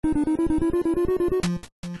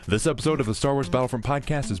This episode of the Star Wars Battlefront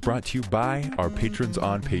podcast is brought to you by our patrons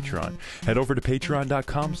on Patreon. Head over to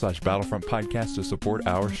patreon.com/Battlefront podcast to support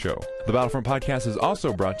our show. The Battlefront podcast is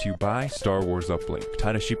also brought to you by Star Wars Uplink,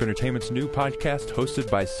 Tiny Sheep Entertainment's new podcast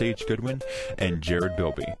hosted by Sage Goodwin and Jared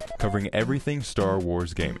Bilby, covering everything Star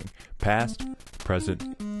Wars gaming, past, present,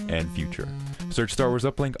 and future. Search Star Wars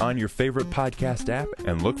Uplink on your favorite podcast app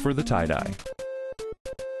and look for the tie-dye.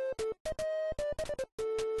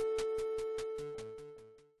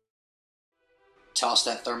 Toss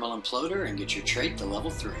that thermal imploder and get your trait to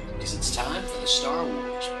level 3, because it's time for the Star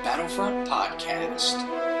Wars Battlefront podcast.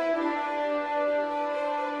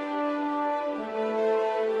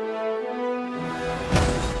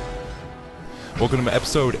 Welcome to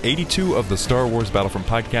episode 82 of the Star Wars Battlefront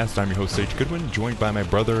podcast. I'm your host, Sage Goodwin, joined by my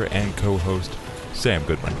brother and co-host, Sam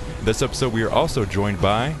Goodwin. This episode, we are also joined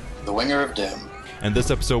by TheWingerOfDoom. And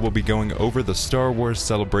this episode will be going over the Star Wars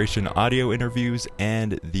Celebration audio interviews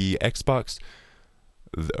and the Xbox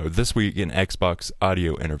This Week in Xbox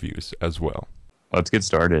audio interviews as well. Let's get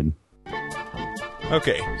started.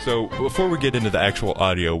 Okay, so before we get into the actual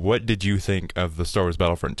audio, what did you think of the Star Wars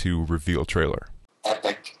Battlefront 2 reveal trailer?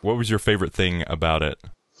 Epic. What was your favorite thing about it?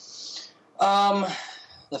 The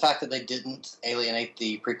fact that they didn't alienate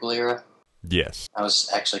the prequel era. Yes. I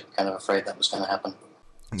was actually kind of afraid that was going to happen.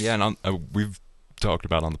 Yeah, and we've talked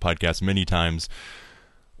about on the podcast many times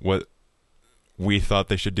what we thought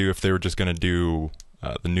they should do if they were just going to do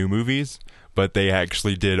the new movies, but they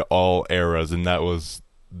actually did all eras, and that was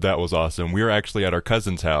awesome. We were actually at our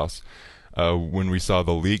cousin's house when we saw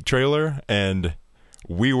the leak trailer, and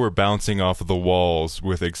we were bouncing off of the walls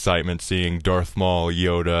with excitement seeing Darth Maul,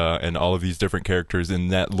 Yoda, and all of these different characters in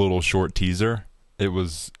that little short teaser. It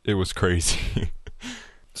was crazy.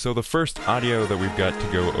 So the first audio that we've got to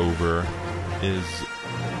go over is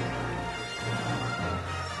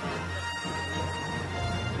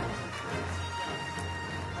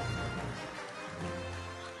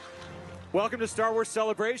welcome to Star Wars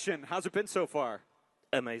Celebration. How's it been so far?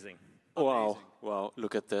 Amazing. Wow,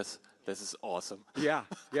 look at this. This is awesome. Yeah.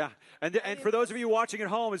 And for those of you watching at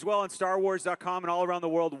home as well on StarWars.com and all around the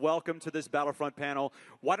world, welcome to this Battlefront panel.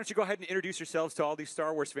 Why don't you go ahead and introduce yourselves to all these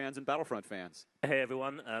Star Wars fans and Battlefront fans? Hey,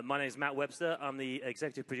 everyone. My name is Matt Webster. I'm the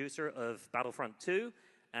executive producer of Battlefront 2,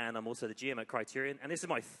 and I'm also the GM at Criterion, and this is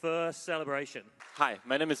my first celebration. Hi,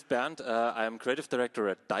 my name is Bernd. I am creative director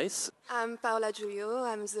at DICE. I'm Paola Giulio.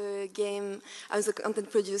 I'm the content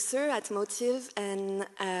producer at Motive, and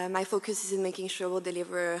my focus is in making sure we'll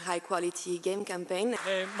deliver a high-quality game campaign.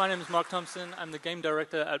 Hey, my name is Mark Thompson. I'm the game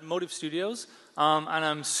director at Motive Studios, and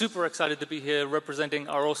I'm super excited to be here representing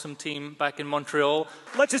our awesome team back in Montreal.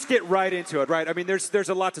 Let's just get right into it, right? I mean, there's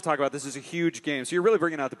a lot to talk about. This is a huge game, so you're really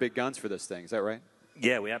bringing out the big guns for this thing. Is that right?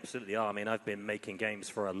 Yeah, we absolutely are. I mean, I've been making games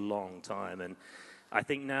for a long time, and I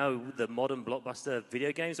think now the modern blockbuster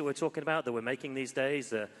video games that we're talking about, that we're making these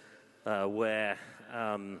days, where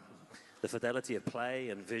the fidelity of play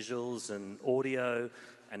and visuals and audio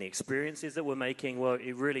and the experiences that we're making, well,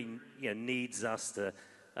 it really needs us to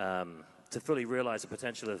fully realize the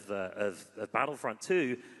potential of Battlefront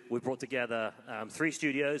 2. We brought together 3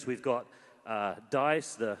 studios. We've got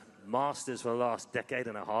DICE, the masters for the last decade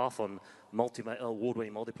and a half on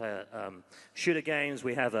award-winning multiplayer shooter games.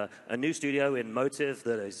 We have a new studio in Motive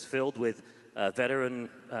that is filled with veteran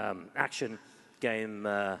action game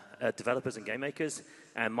developers and game makers,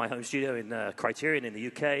 and my home studio in Criterion in the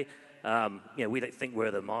UK. We don't think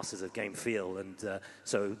we're the masters of game feel, and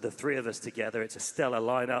so the 3 of us together, it's a stellar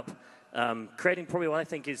lineup, creating probably what I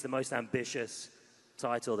think is the most ambitious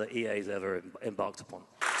title that EA's ever embarked upon.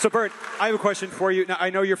 So, Bert, I have a question for you. Now, I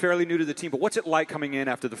know you're fairly new to the team, but what's it like coming in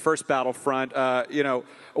after the first Battlefront?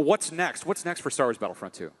 What's next? What's next for Star Wars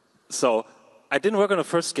Battlefront 2? So, I didn't work on the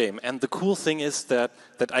first game, and the cool thing is that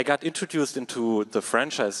I got introduced into the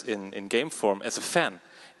franchise in game form as a fan.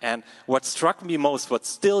 And what struck me most, what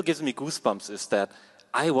still gives me goosebumps, is that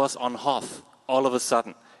I was on Hoth all of a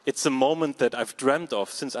sudden. It's a moment that I've dreamt of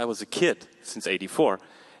since I was a kid, since '84.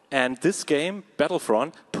 And this game,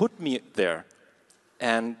 Battlefront, put me there.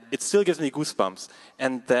 And it still gives me goosebumps.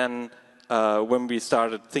 And then when we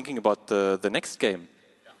started thinking about the next game,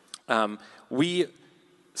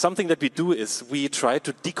 something that we do is we try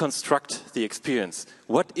to deconstruct the experience.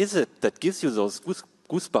 What is it that gives you those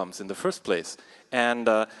goosebumps in the first place? And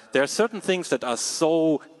there are certain things that are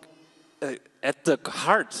so at the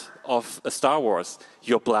heart of a Star Wars.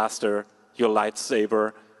 Your blaster, your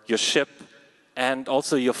lightsaber, your ship, and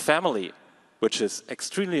also your family, which is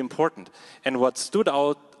extremely important. And what stood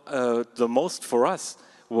out the most for us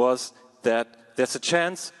was that there's a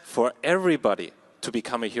chance for everybody to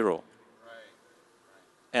become a hero.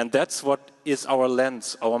 And that's what is our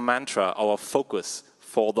lens, our mantra, our focus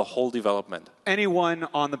for the whole development. Anyone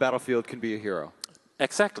on the battlefield can be a hero.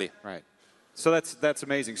 Exactly. Right. So that's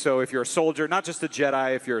amazing. So if you're a soldier, not just a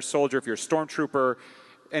Jedi, if you're a soldier, if you're a stormtrooper,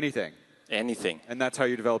 anything. Anything. And that's how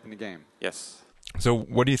you're developing the game. Yes. So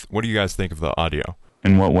what do you guys think of the audio?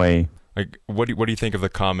 In what way? Like, what do you think of the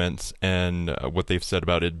comments and what they've said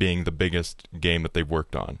about it being the biggest game that they've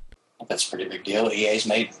worked on? That's a pretty big deal. EA's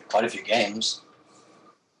made quite a few games.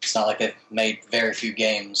 It's not like they've made very few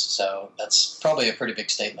games, so that's probably a pretty big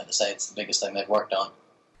statement to say it's the biggest thing they've worked on.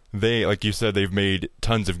 They, like you said, they've made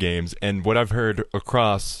tons of games, and what I've heard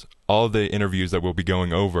across all the interviews that we'll be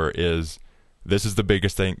going over is this is the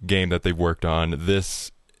biggest game that they've worked on.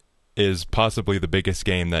 This is possibly the biggest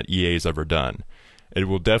game that EA's ever done. It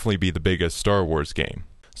will definitely be the biggest Star Wars game.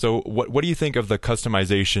 So what do you think of the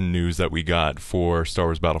customization news that we got for Star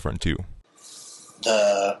Wars Battlefront 2?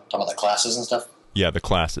 Talking about the classes and stuff? Yeah, the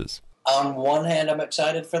classes. On one hand, I'm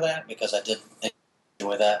excited for that because I did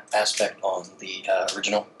enjoy that aspect on the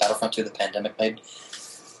original Battlefront 2 the Pandemic made.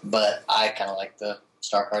 But I kind of like the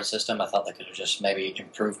star card system. I thought they could have just maybe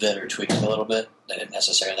improved it or tweaked it a little bit. They didn't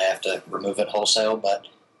necessarily have to remove it wholesale, but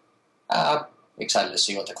I'm excited to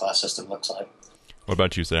see what the class system looks like. What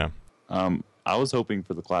about you, Sam? I was hoping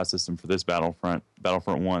for the class system for this Battlefront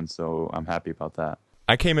 1, so I'm happy about that.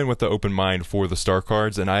 I came in with the open mind for the star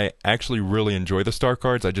cards, and I actually really enjoy the star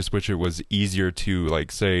cards. I just wish it was easier to,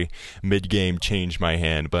 like, say, mid-game change my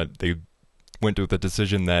hand, but they went with the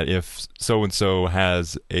decision that if so-and-so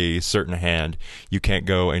has a certain hand, you can't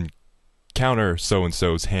go and counter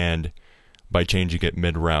so-and-so's hand by changing it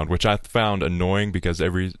mid-round, which I found annoying because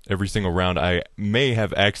every single round I may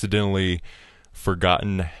have accidentally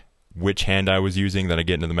forgotten which hand I was using. Then I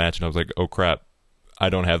get into the match and I was like, oh crap, I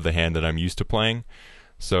don't have the hand that I'm used to playing.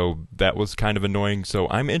 So that was kind of annoying. So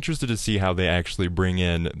I'm interested to see how they actually bring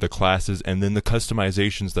in the classes and then the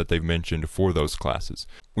customizations that they've mentioned for those classes.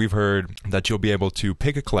 We've heard that you'll be able to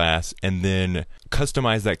pick a class and then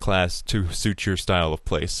customize that class to suit your style of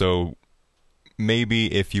play. So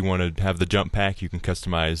maybe if you want to have the jump pack, you can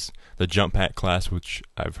customize the jump pack class, which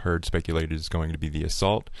I've heard speculated is going to be the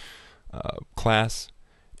assault class,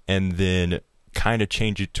 and then kind of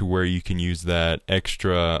change it to where you can use that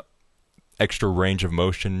extra range of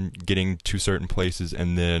motion getting to certain places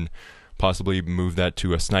and then possibly move that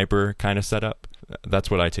to a sniper kind of setup.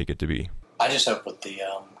 That's what I take it to be. I just hope with the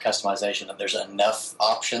customization that there's enough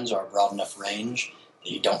options or a broad enough range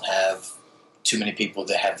that you don't have too many people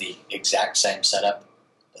that have the exact same setup.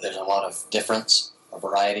 There's a lot of difference or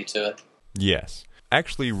variety to it. Yes.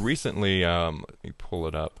 Actually, recently, let me pull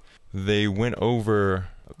it up. They went over,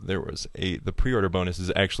 the pre-order bonuses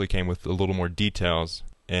actually came with a little more details,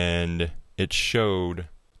 and it showed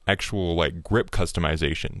actual, like, grip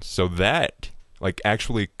customizations. So that, like,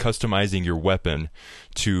 actually customizing your weapon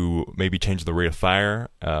to maybe change the rate of fire,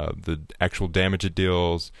 the actual damage it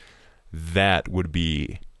deals, that would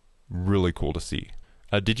be really cool to see.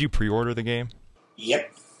 Did you pre-order the game?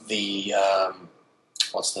 Yep. The,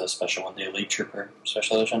 what's the special one? The Elite Trooper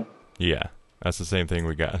Special Edition? Yeah, that's the same thing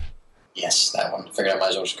we got. Yes, that one. I figured I might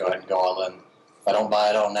as well just go ahead and go all in. If I don't buy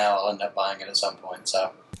it all now, I'll end up buying it at some point,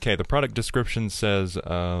 so. Okay, the product description says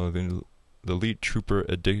the Elite Trooper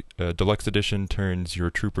Deluxe Edition turns your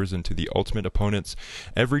troopers into the ultimate opponents.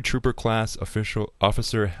 Every trooper class,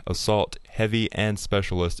 officer, assault, heavy, and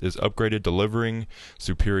specialist is upgraded, delivering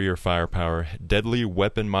superior firepower, deadly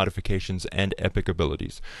weapon modifications, and epic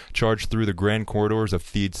abilities. Charge through the grand corridors of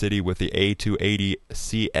Theed City with the A280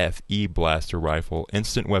 CFE blaster rifle,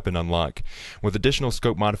 instant weapon unlock, with additional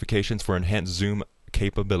scope modifications for enhanced zoom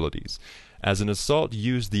capabilities. As an assault,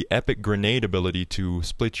 use the epic grenade ability to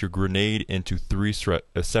split your grenade into 3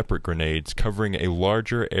 separate grenades, covering a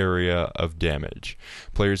larger area of damage.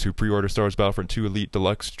 Players who pre-order Star Wars Battlefront 2 Elite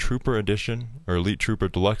Deluxe Trooper Edition or Elite Trooper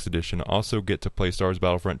Deluxe Edition also get to play Star Wars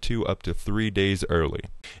Battlefront 2 up to 3 days early.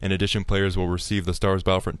 In addition, players will receive the Star Wars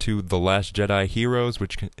Battlefront 2 The Last Jedi Heroes,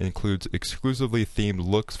 which includes exclusively themed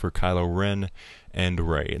looks for Kylo Ren and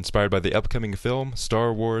Rey, inspired by the upcoming film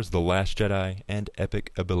Star Wars The Last Jedi, and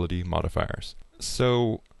epic ability modifiers.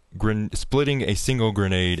 So splitting a single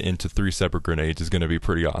grenade into 3 separate grenades is going to be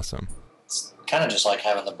pretty awesome. It's kind of just like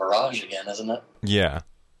having the barrage again, isn't it? Yeah.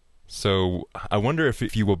 So I wonder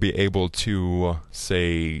if you will be able to,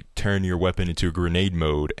 say, turn your weapon into a grenade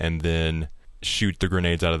mode and then shoot the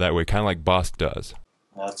grenades out of that way, kind of like Bosk does.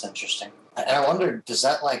 Well, that's interesting. And I wonder, does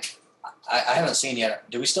that, like, I haven't seen yet.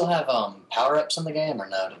 Do we still have power-ups in the game, or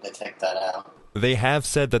no? Did they take that out? They have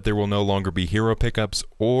said that there will no longer be hero pickups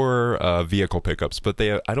or vehicle pickups, but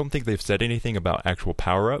I don't think they've said anything about actual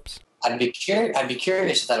power-ups. I'd be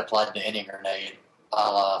curious if that applied to any grenade.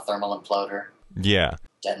 a la thermal imploder, Yeah.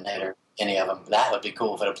 detonator, any of them. That would be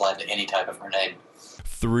cool if it applied to any type of grenade.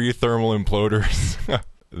 3 thermal imploders.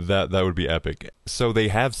 That would be epic. So they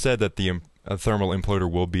have said that the thermal imploder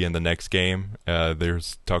will be in the next game. They're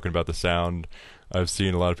talking about the sound. I've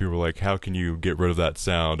seen a lot of people like, how can you get rid of that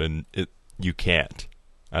sound? And you can't,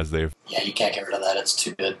 as they've... Yeah, you can't get rid of that. It's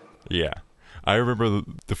too good. Yeah. I remember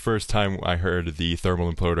the first time I heard the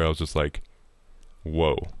thermal imploder, I was just like,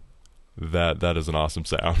 whoa. That is an awesome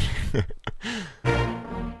sound.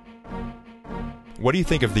 What do you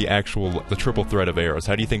think of the triple threat of arrows?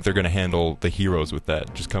 How do you think they're going to handle the heroes with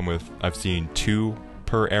that? Just come with, I've seen 2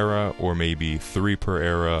 per era, or maybe 3 per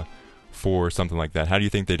era, 4, something like that. How do you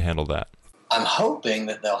think they'd handle that? I'm hoping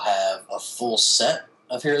that they'll have a full set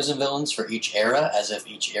of heroes and villains for each era, as if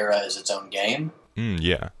each era is its own game.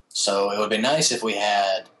 Yeah. So it would be nice if we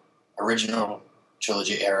had original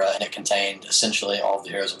trilogy era and it contained essentially all of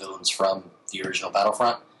the heroes and villains from the original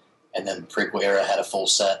Battlefront, and then prequel era had a full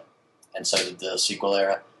set, and so did the sequel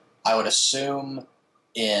era. I would assume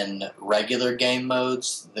in regular game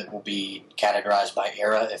modes that will be categorized by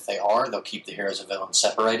era. If they are, they'll keep the heroes and villains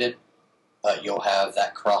separated, but you'll have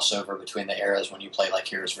that crossover between the eras when you play like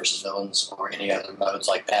heroes versus villains or any other modes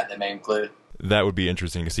like that they may include. That would be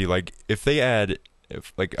interesting to see. Like, if they add...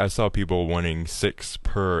 like I saw people wanting 6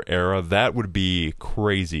 per era, that would be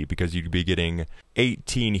crazy because you'd be getting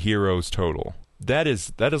 18 heroes total. That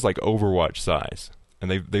is like Overwatch size. And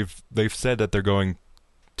they've said that they're going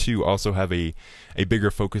to also have a bigger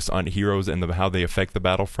focus on heroes and how they affect the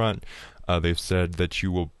battlefront. They've said that you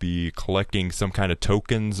will be collecting some kind of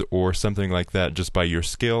tokens or something like that just by your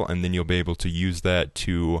skill, and then you'll be able to use that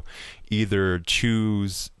to either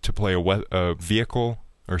choose to play a vehicle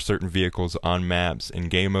or certain vehicles on maps in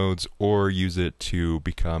game modes, or use it to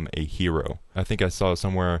become a hero. I think I saw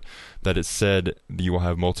somewhere that it said you will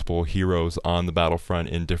have multiple heroes on the battlefront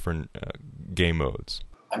in different game modes.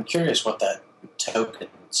 I'm curious what that token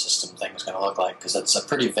system thing is going to look like, because it's a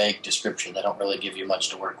pretty vague description. They don't really give you much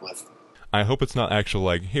to work with. I hope it's not actual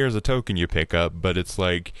like, here's a token you pick up, but it's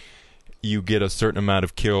like you get a certain amount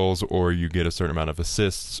of kills or you get a certain amount of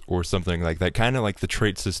assists or something like that, kind of like the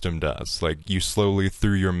trait system does. Like, you slowly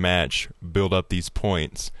through your match build up these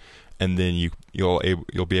points, and then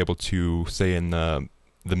you'll be able to say in the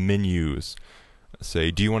menus,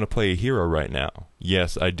 say, do you want to play a hero right now?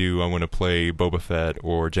 Yes, I do. I want to play Boba Fett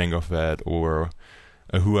or Jango Fett or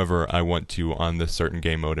whoever I want to on this certain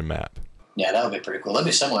game mode and map. Yeah, that would be pretty cool. That'd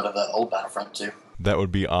be similar to the old Battlefront too. That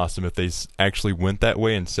would be awesome if they actually went that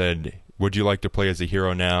way and said, would you like to play as a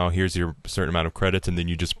hero now? Here's your certain amount of credits, and then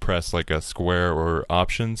you just press like a square or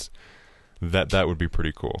options. That would be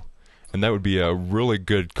pretty cool. And that would be a really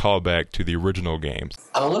good callback to the original games.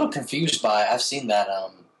 I'm a little confused by, I've seen that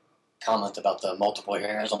comment about the multiple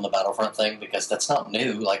heroes on the Battlefront thing, because that's not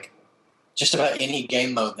new. Like, just about any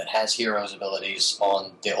game mode that has heroes abilities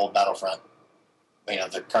on the old Battlefront,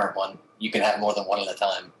 the current one, you can have more than one at a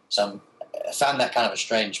time. So I found that kind of a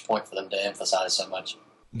strange point for them to emphasize so much.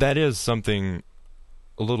 That is something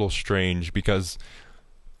a little strange, because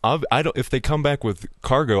if they come back with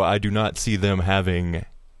cargo, I do not see them having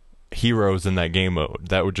heroes in that game mode.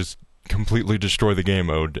 That would just completely destroy the game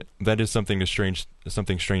mode. That is something strange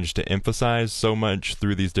to emphasize so much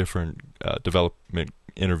through these different development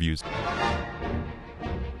interviews.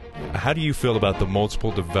 How do you feel about the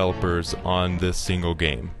multiple developers on this single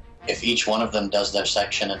game? If each one of them does their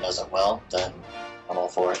section and does it well, then I'm all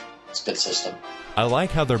for it. It's a good system. I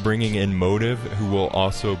like how they're bringing in Motive, who will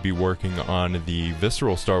also be working on the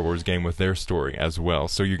Visceral Star Wars game with their story as well.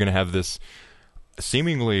 So you're going to have this,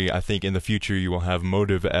 seemingly, I think in the future you will have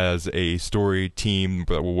Motive as a story team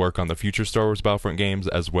that will work on the future Star Wars Battlefront games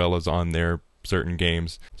as well as on their certain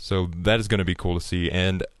games. So that is going to be cool to see.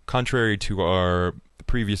 And contrary to our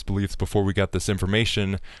previous beliefs before we got this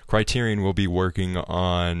information, Criterion will be working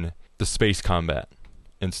on the space combat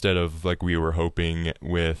instead of like we were hoping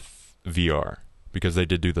with VR, because they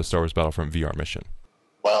did do the Star Wars Battlefront VR mission.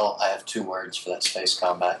 Well, I have 2 words for that space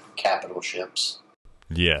combat: capital ships.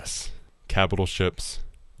 Yes, capital ships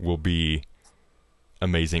will be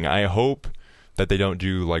amazing. I hope that they don't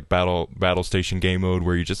do like battle station game mode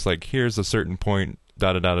where you just like, here's a certain point,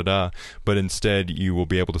 but instead you will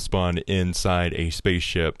be able to spawn inside a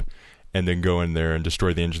spaceship and then go in there and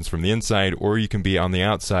destroy the engines from the inside, or you can be on the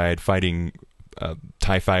outside fighting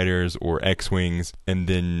TIE fighters or X-Wings and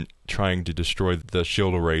then trying to destroy the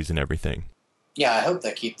shield arrays and everything. Yeah, I hope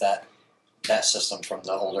they keep that system from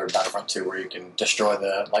the older Battlefront 2 where you can destroy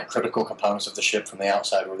the critical components of the ship from the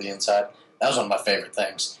outside or the inside. That was one of my favorite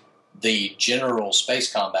things. The general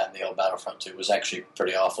space combat in the old Battlefront 2 was actually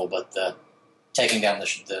pretty awful, but the taking down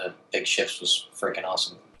the big ships was freaking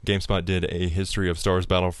awesome. GameSpot did a history of Star Wars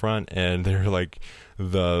Battlefront, and they're like,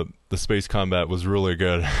 the space combat was really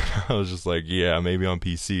good. I was just like, yeah, maybe on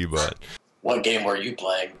PC, but What game were you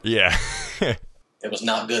playing? yeah. It was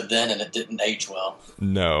not good then, and it didn't age well.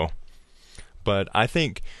 No. But I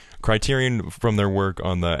think Criterion, from their work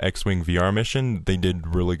on the X-Wing VR mission, they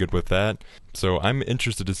did really good with that. So I'm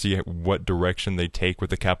interested to see what direction they take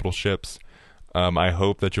with the capital ships. I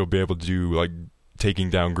hope that you'll be able to do, like,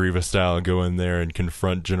 taking down Grievous style and go in there and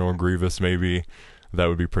confront General Grievous, maybe. That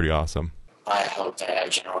would be pretty awesome. I hope they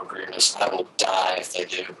have General Grievous. I will die if they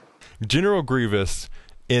do. General Grievous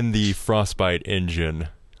in the Frostbite engine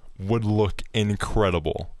would look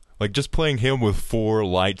incredible. Like, just playing him with 4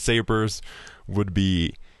 lightsabers would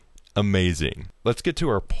be amazing. Let's get to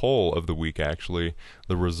our poll of the week, actually.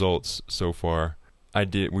 The results so far.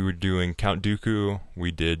 We were doing Count Dooku,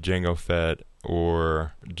 we did Jango Fett,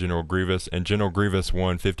 or General Grievous, and General Grievous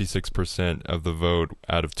won 56% of the vote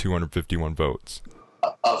out of 251 votes.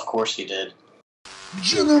 Of course he did.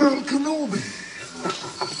 General Kenobi,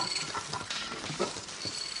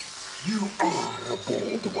 you are a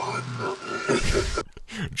bold one.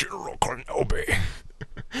 General Kenobi.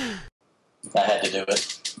 I had to do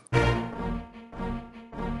it.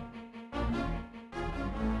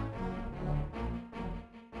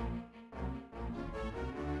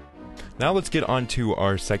 Now let's get on to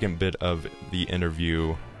our second bit of the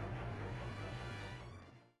interview.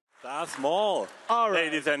 Darth Maul,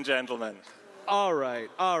 ladies and gentlemen. All right.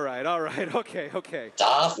 Okay.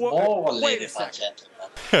 Darth Maul, ladies and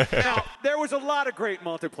gentlemen. Now, there was a lot of great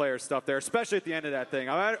multiplayer stuff there, especially at the end of that thing.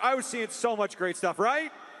 I was seeing so much great stuff,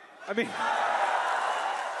 right? I mean,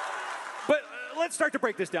 but let's start to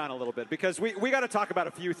break this down a little bit, because we got to talk about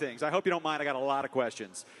a few things. I hope you don't mind. I got a lot of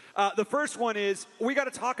questions. The first one is we got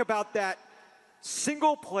to talk about that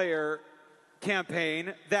single-player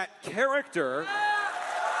campaign, that character.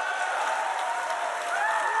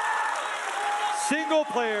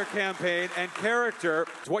 Single-player campaign and character.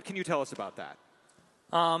 What can you tell us about that?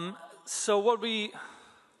 The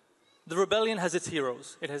Rebellion has its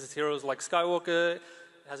heroes. It has its heroes like Skywalker, it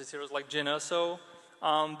has its heroes like Jyn Erso.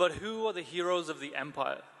 But who are the heroes of the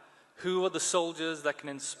Empire? Who are the soldiers that can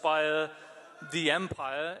inspire the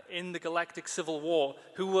Empire in the galactic civil war?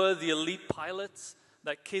 Who were the elite pilots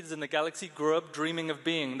that kids in the galaxy grew up dreaming of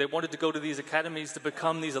being? They wanted to go to these academies to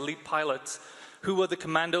become these elite pilots. Who were the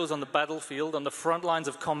commandos on the battlefield, on the front lines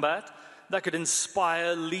of combat, that could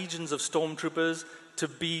inspire legions of stormtroopers to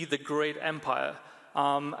be the great Empire?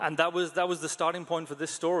 And that was the starting point for this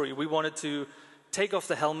story. We wanted to take off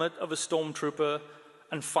the helmet of a stormtrooper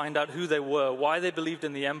and find out who they were, why they believed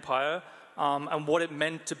in the Empire, and what it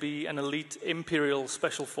meant to be an elite Imperial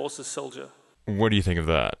Special Forces soldier. What do you think of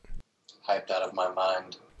that? Hyped out of my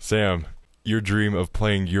mind. Sam, your dream of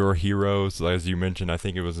playing your heroes, as you mentioned, I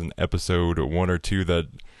think it was in episode 1 or 2 that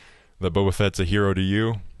Boba Fett's a hero to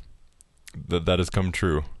you. That has come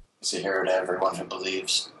true. He's a hero to everyone who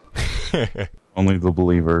believes. Only the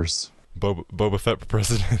believers. Boba Fett for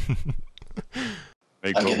president.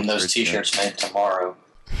 I'm getting those T-shirts made tomorrow.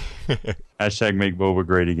 Hashtag make Boba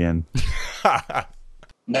great again.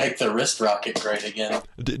 Make the wrist rocket great again.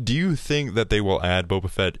 Do you think that they will add Boba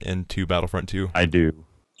Fett into Battlefront 2? I do.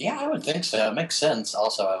 Yeah, I would think so. It makes sense.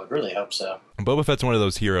 Also, I would really hope so. Boba Fett's one of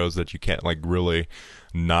those heroes that you can't like really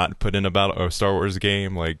not put in a Star Wars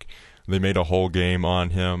game. Like, they made a whole game on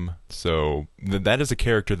him, so that is a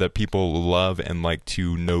character that people love and like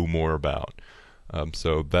to know more about.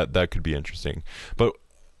 So that could be interesting. But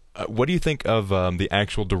what do you think of the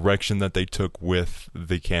actual direction that they took with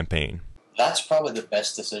the campaign? That's probably the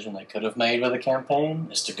best decision they could have made with the campaign,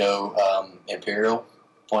 is to go Imperial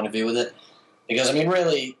point of view with it. Because, I mean,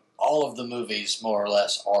 really, all of the movies, more or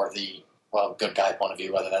less, are the, good guy point of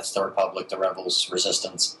view, whether that's the Republic, the Rebels,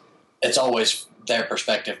 Resistance. It's always their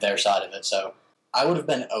perspective, their side of it. So I would have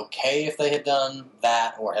been okay if they had done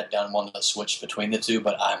that or had done one that switched between the two,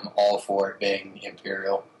 but I'm all for it being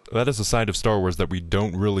Imperial. That is a side of Star Wars that we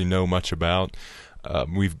don't really know much about.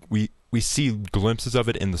 We see glimpses of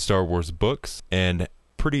it in the Star Wars books, and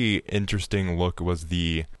pretty interesting look was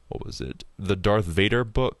the Darth Vader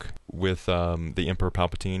book with the Emperor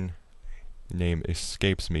Palpatine. Name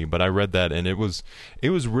escapes me, but I read that, and it was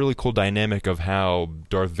really cool dynamic of how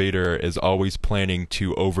Darth Vader is always planning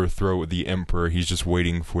to overthrow the Emperor. He's just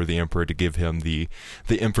waiting for the Emperor to give him the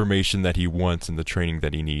information that he wants and the training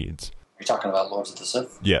that he needs. You're talking about Lords of the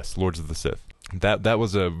Sith? Yes, Lords of the Sith. That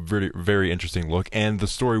was a very, very interesting look, and the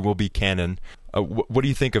story will be canon. What do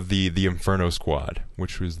you think of the Inferno Squad,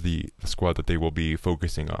 which was the squad that they will be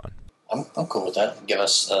focusing on? I'm cool with that. Give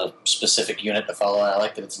us a specific unit to follow. I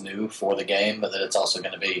like that it's new for the game, but that it's also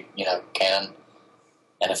going to be, canon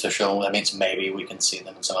and official. That means maybe we can see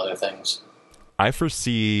them in some other things. I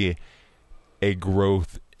foresee a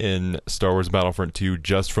growth in Star Wars Battlefront 2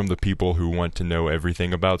 just from the people who want to know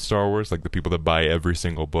everything about Star Wars, like the people that buy every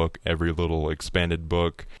single book, every little expanded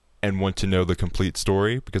book, and want to know the complete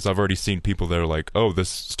story, because I've already seen people that are like, oh, this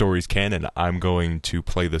story's canon, I'm going to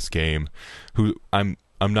play this game, who I'm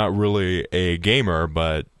not really a gamer,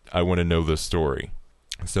 but I want to know the story.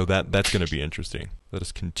 So that's going to be interesting. Let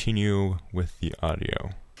us continue with the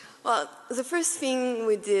audio. Well, the first thing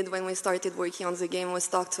we did when we started working on the game was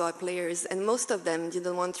talk to our players, and most of them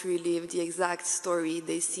didn't want to relive the exact story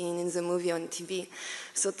they seen in the movie on TV.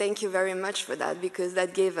 So thank you very much for that, because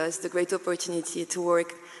that gave us the great opportunity to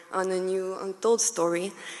work on a new untold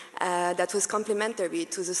story that was complementary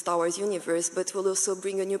to the Star Wars universe, but will also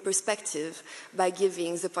bring a new perspective by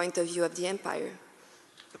giving the point of view of the Empire.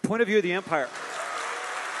 The point of view of the Empire.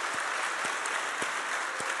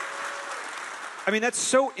 I mean, that's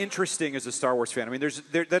so interesting as a Star Wars fan. I mean,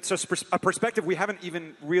 that's a perspective we haven't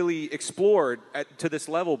even really explored to this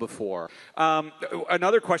level before.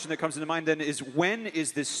 Another question that comes into mind then is, when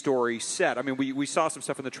is this story set? I mean, we saw some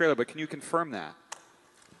stuff in the trailer, but can you confirm that?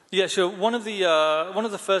 Yeah, sure. One of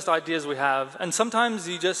the first ideas we have, and sometimes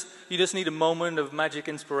you just need a moment of magic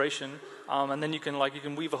inspiration, and then you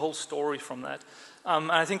can weave a whole story from that.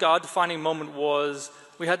 And I think our defining moment was,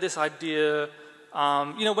 we had this idea.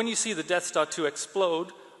 When you see the Death Star 2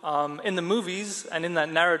 explode, in the movies and in that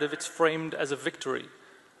narrative, it's framed as a victory.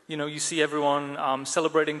 You see everyone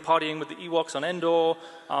celebrating, partying with the Ewoks on Endor,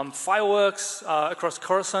 fireworks across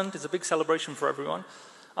Coruscant. It's a big celebration for everyone.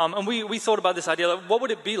 And we thought about this idea, like, what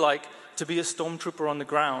would it be like to be a stormtrooper on the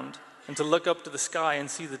ground and to look up to the sky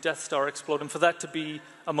and see the Death Star explode, and for that to be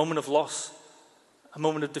a moment of loss, a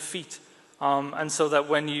moment of defeat. And so that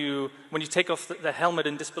when you take off the helmet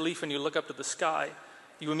in disbelief and you look up to the sky,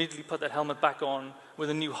 you immediately put that helmet back on with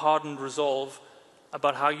a new hardened resolve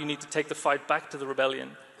about how you need to take the fight back to the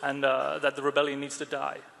rebellion, and that the rebellion needs to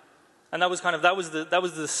die. And that was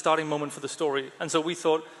the starting moment for the story. And so we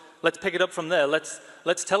thought, let's pick it up from there.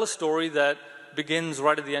 Let's tell a story that begins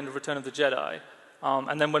right at the end of Return of the Jedi.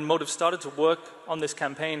 And then when Motive started to work on this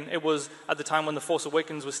campaign, it was at the time when The Force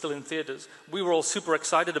Awakens was still in theaters. We were all super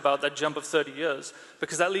excited about that jump of 30 years,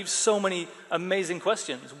 because that leaves so many amazing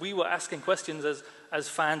questions. We were asking questions as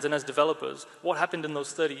fans and as developers. What happened in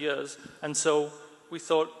those 30 years? And so we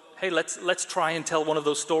thought, hey, let's try and tell one of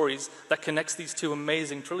those stories that connects these two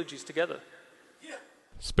amazing trilogies together.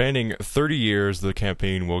 Spanning 30 years, the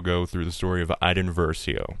campaign will go through the story of Iden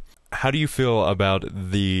Versio. How do you feel about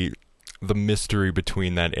the mystery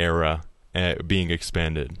between that era being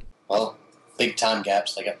expanded? Well, big time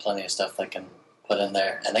gaps. They got plenty of stuff they can put in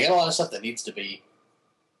there. And they got a lot of stuff that needs to be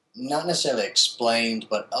not necessarily explained,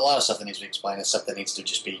 but a lot of stuff that needs to be explained is stuff that needs to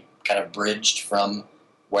just be kind of bridged from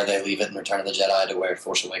where they leave it in Return of the Jedi to where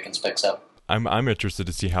Force Awakens picks up. I'm interested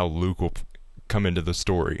to see how Luke will come into the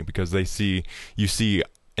story, because you see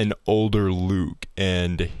an older Luke,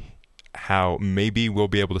 and how maybe we'll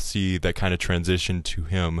be able to see that kind of transition to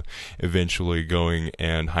him eventually going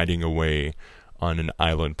and hiding away on an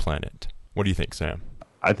island planet. What do you think, Sam?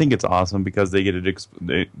 I think it's awesome because they get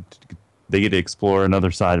to explore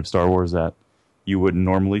another side of Star Wars that you wouldn't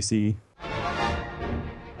normally see.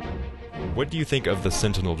 What do you think of the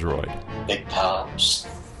Sentinel droid? Big pops.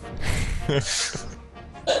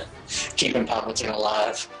 Keeping Palpatine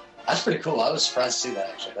alive. That's pretty cool. I was surprised to see that,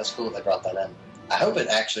 actually. That's cool they brought that in. I hope it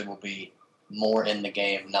actually will be more in the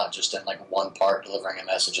game, not just in like one part delivering a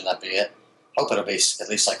message and that be it. Hope it'll be at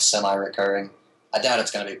least like semi-recurring. I doubt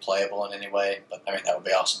it's going to be playable in any way, but I mean, that would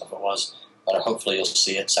be awesome if it was. But hopefully you'll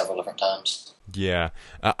see it several different times. Yeah.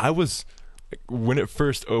 When it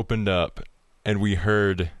first opened up and we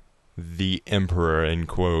heard the Emperor in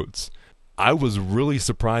quotes, I was really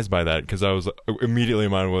surprised by that, because I was immediately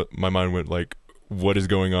my mind went like, what is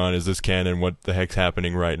going on? Is this canon? What the heck's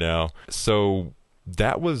happening right now? So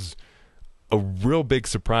that was a real big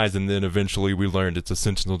surprise, and then eventually we learned it's a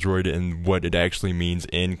Sentinel droid and what it actually means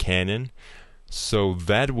in canon. So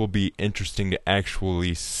that will be interesting to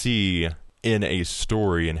actually see in a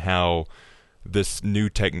story, and how this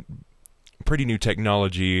pretty new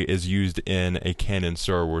technology is used in a canon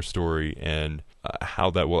Star Wars story, and how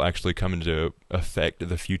that will actually come into affect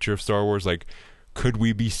the future of Star Wars. Like, could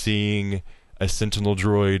we be seeing a Sentinel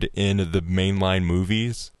droid in the mainline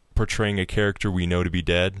movies portraying a character we know to be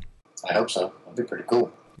dead? I hope so. That'd be pretty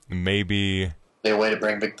cool. Maybe. Be a way to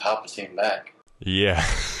bring Big Palpatine back. Yeah.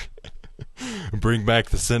 Bring back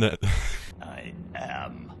the Senate. I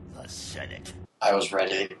am the Senate. I was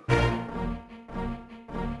ready.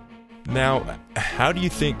 Now, how do you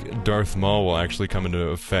think Darth Maul will actually come into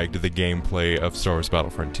effect the gameplay of Star Wars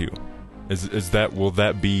Battlefront 2? Will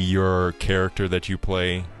that be your character that you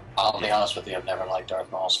play? I'll be honest with you, I've never liked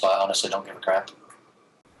Darth Maul, so I honestly don't give a crap.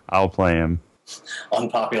 I'll play him.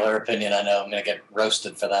 Unpopular opinion, I know. I'm going to get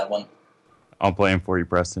roasted for that one. I'll play him for you,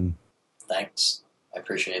 Preston. Thanks. I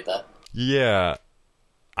appreciate that. Yeah.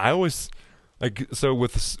 I always... So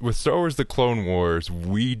with Star Wars The Clone Wars,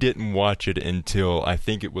 we didn't watch it until I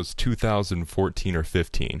think it was 2014 or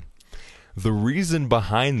 15. The reason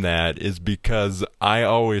behind that is because I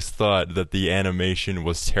always thought that the animation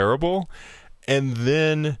was terrible, and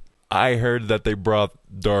then I heard that they brought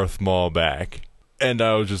Darth Maul back, and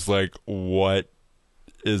I was just like, what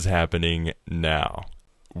is happening now?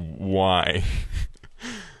 Why?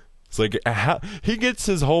 It's like, how, he gets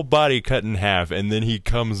his whole body cut in half, and then he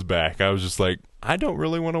comes back. I was just like, I don't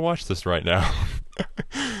really want to watch this right now.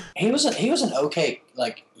 He was an okay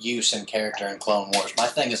use in character in Clone Wars. My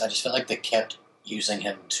thing is, I just feel like they kept using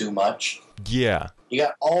him too much. Yeah. You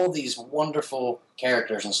got all these wonderful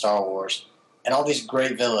characters in Star Wars, and all these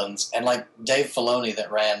great villains, and Dave Filoni that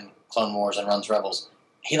ran Clone Wars and runs Rebels,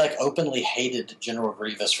 he openly hated General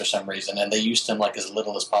Grievous for some reason, and they used him as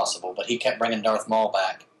little as possible. But he kept bringing Darth Maul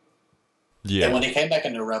back. Yeah. And when he came back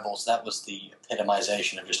into Rebels, that was the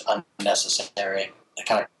epitomization of just unnecessary. They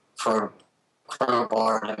kind of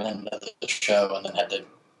crowbarred him into the show and then had to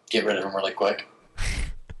get rid of him really quick.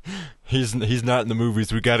 He's not in the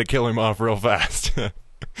movies. We got to kill him off real fast.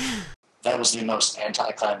 That was the most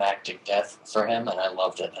anticlimactic death for him, and I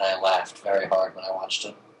loved it. And I laughed very hard when I watched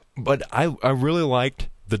it. But I really liked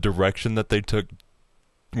the direction that they took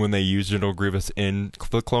when they used General Grievous in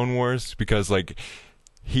the Clone Wars, because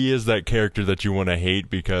he is that character that you want to hate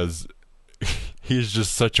because he's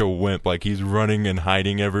just such a wimp. He's running and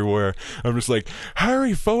hiding everywhere. I'm just like,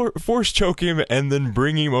 hurry, force choke him and then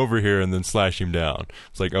bring him over here and then slash him down.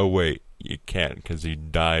 It's like, oh wait, you can't because he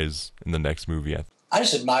dies in the next movie. I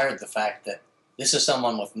just admired the fact that this is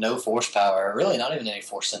someone with no force power, really not even any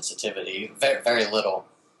force sensitivity, very, very little,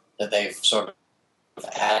 that they've sort of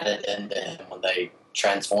added into him when they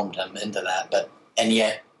transformed him into that. And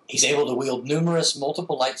yet he's able to wield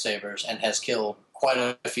multiple lightsabers and has killed quite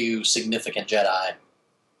a few significant Jedi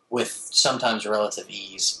with sometimes relative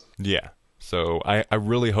ease. Yeah. So I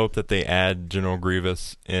really hope that they add General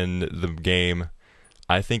Grievous in the game.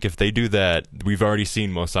 I think if they do that, we've already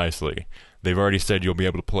seen Mos Eisley. They've already said you'll be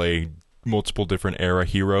able to play multiple different era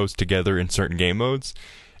heroes together in certain game modes.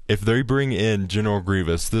 If they bring in General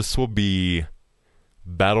Grievous, this will be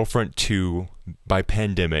Battlefront 2 by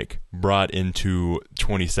Pandemic brought into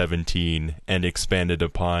 2017 and expanded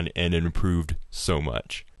upon and improved so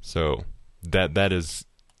much. So that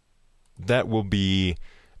will be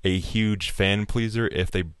a huge fan pleaser if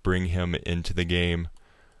they bring him into the game.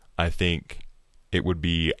 I think it would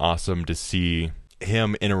be awesome to see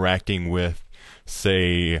him interacting with,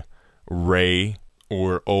 say, Rey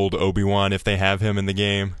or old Obi-Wan if they have him in the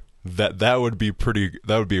game. That would be a pretty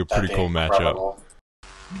cool matchup.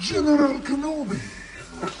 General Kenobi.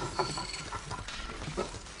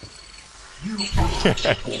 You are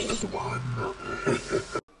the one.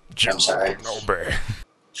 I'm sorry. Kenobi.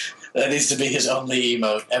 That needs to be his only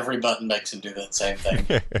emote. Every button makes him do that same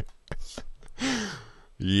thing.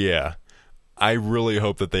 Yeah. I really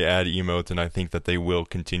hope that they add emotes, and I think that they will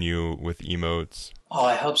continue with emotes. Oh,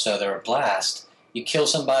 I hope so. They're a blast. You kill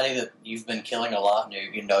somebody that you've been killing a lot,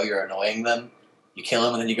 and you know you're annoying them. You kill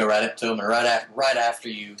them, and then you go right up to them, and right after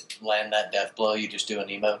you land that death blow, you just do an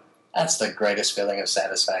emote. That's the greatest feeling of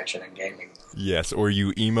satisfaction in gaming. Yes, or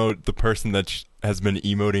you emote the person that has been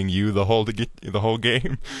emoting you the whole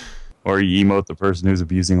game. Or you emote the person who's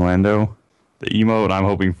abusing Lando. The emote I'm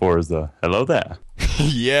hoping for is the hello there.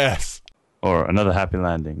 Yes. Or another happy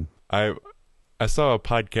landing. I saw a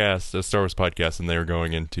Star Wars podcast, and they were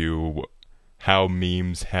going into how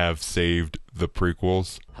memes have saved the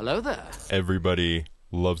prequels. Hello there. Everybody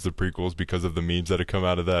loves the prequels because of the memes that have come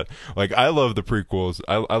out of that. I love the prequels.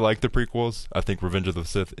 I like the prequels. I think Revenge of the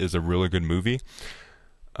Sith is a really good movie.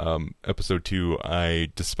 Episode 2 I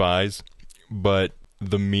despise, but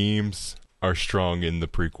the memes are strong in the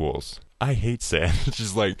prequels. I hate sand. It's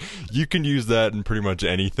just you can use that in pretty much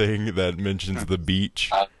anything that mentions the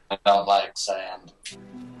beach. I don't like sand.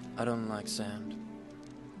 I don't like sand.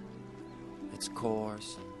 It's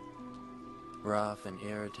coarse and rough and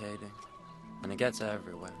irritating, and it gets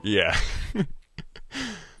everywhere. Yeah.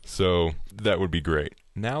 So that would be great.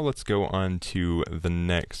 Now let's go on to the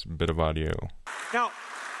next bit of audio. Now,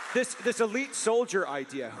 this elite soldier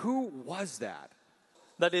idea, who was that?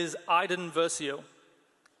 That is Iden Versio.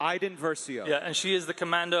 Iden Versio. Yeah, and she is the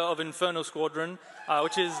commander of Inferno Squadron,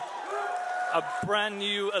 which is a brand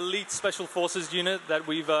new elite special forces unit that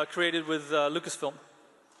we've created with Lucasfilm.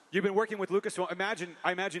 You've been working with Lucasfilm.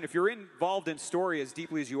 I imagine if you're involved in story as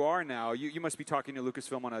deeply as you are now, you must be talking to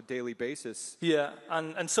Lucasfilm on a daily basis. Yeah,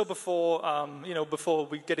 and so before before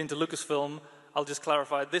we get into Lucasfilm, I'll just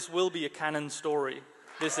clarify: this will be a canon story.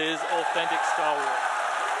 This is authentic Star Wars.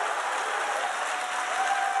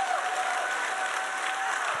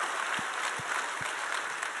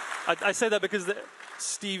 I say that because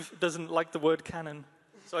Steve doesn't like the word canon,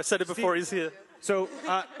 so I said it before he's here. So,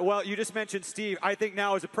 well, you just mentioned Steve. I think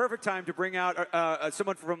now is a perfect time to bring out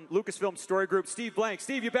someone from Lucasfilm Story Group, Steve Blank.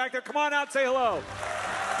 Steve, you back there? Come on out, say hello.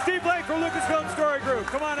 Steve Blank from Lucasfilm Story Group.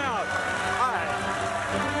 Come on out. Hi.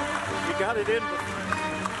 You got it in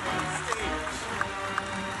stage.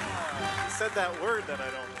 You said that word that I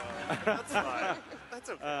don't know. That's fine. That's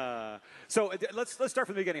okay. So let's start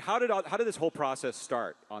from the beginning. How did this whole process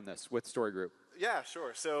start on this with Story Group? Yeah,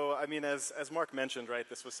 sure. So, I mean, as Mark mentioned, right,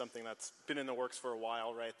 this was something that's been in the works for a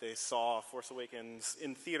while, right? They saw Force Awakens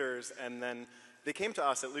in theaters, and then they came to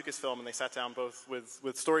us at Lucasfilm, and they sat down both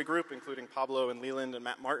with Story Group, including Pablo and Leland and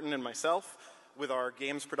Matt Martin and myself, with our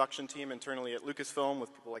games production team internally at Lucasfilm,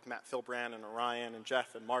 with people like Matt Philbrand and Orion and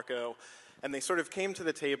Jeff and Marco, and they sort of came to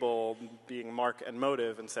the table, being Mark and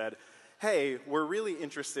Motive, and said, hey, we're really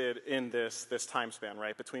interested in this time span,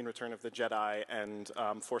 right, between Return of the Jedi and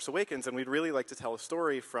Force Awakens, and we'd really like to tell a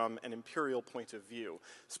story from an Imperial point of view,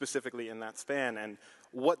 specifically in that span. And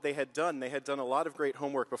what they had done a lot of great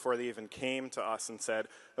homework before they even came to us and said,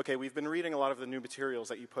 okay, we've been reading a lot of the new materials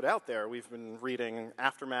that you put out there. We've been reading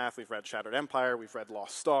Aftermath, we've read Shattered Empire, we've read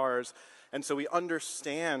Lost Stars, and so we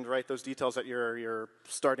understand, right, those details that you're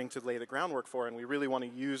starting to lay the groundwork for, and we really want to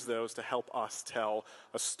use those to help us tell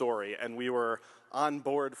a story. And we were on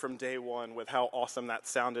board from day one with how awesome that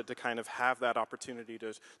sounded to kind of have that opportunity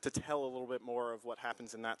to tell a little bit more of what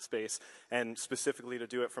happens in that space, and specifically to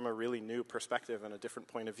do it from a really new perspective and a different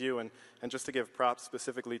point of view. And just to give props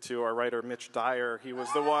specifically to our writer, Mitch Dyer, he was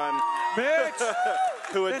the one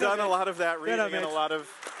who had done a lot of that reading and a lot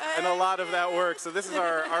of that work. So this is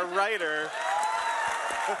our writer.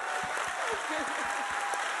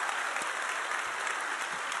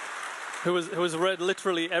 Who has read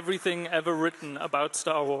literally everything ever written about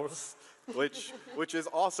Star Wars. Which is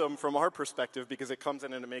awesome from our perspective, because it comes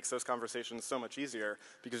in and it makes those conversations so much easier,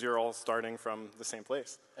 because you're all starting from the same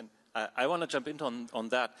place. And I want to jump in on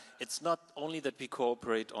that. It's not only that we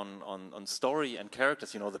cooperate on story and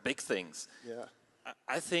characters, the big things. Yeah.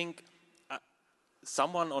 I think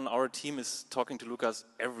someone on our team is talking to Lucas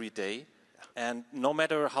every day, and no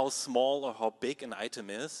matter how small or how big an item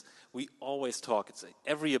is, we always talk. It's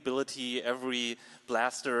every ability, every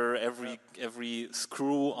blaster, every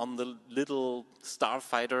screw on the little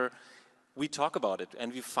starfighter. We talk about it,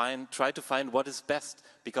 and we try to find what is best,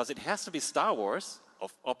 because it has to be Star Wars,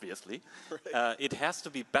 obviously. Right. It has to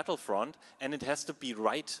be Battlefront, and it has to be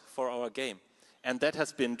right for our game. And that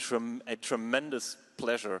has been a tremendous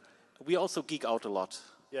pleasure. We also geek out a lot.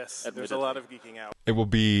 Yes, there's a lot of geeking out. It will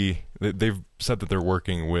be, they've said that they're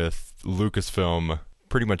working with Lucasfilm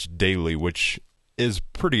pretty much daily, which is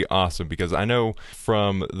pretty awesome, because I know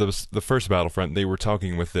from the first Battlefront they were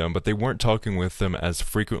talking with them, but they weren't talking with them as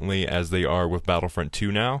frequently as they are with Battlefront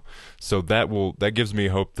 2 now. So that gives me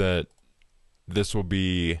hope that this will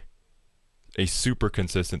be a super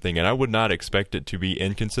consistent thing, and I would not expect it to be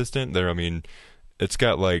inconsistent. I mean, it's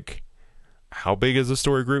got like, how big is the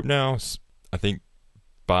story group now? I think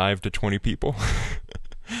 5 to 20 people.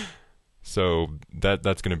 So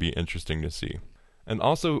that's going to be interesting to see. And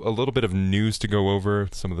also a little bit of news to go over,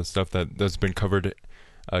 some of the stuff that's been covered.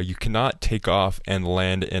 You cannot take off and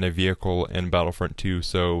land in a vehicle in Battlefront 2,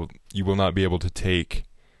 so you will not be able to take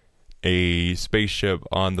a spaceship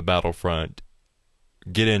on the battlefront,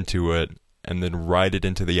 get into it, and then ride it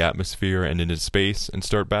into the atmosphere and into space and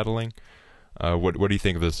start battling. What do you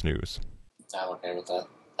think of this news? I'm okay with that.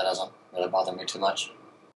 That doesn't really bother me too much.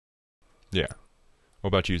 Yeah. What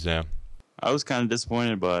about you, Sam? I was kind of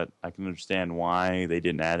disappointed, but I can understand why they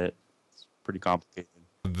didn't add it. It's pretty complicated.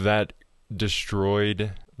 That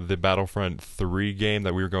destroyed the Battlefront 3 game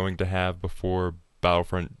that we were going to have before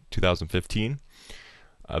Battlefront 2015.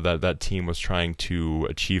 That team was trying to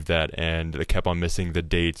achieve that, and they kept on missing the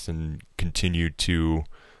dates and continued to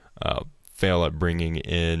fail at bringing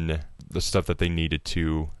in the stuff that they needed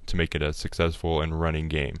to make it a successful and running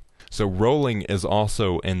game. So rolling is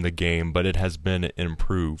also in the game, but it has been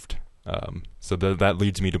improved. So that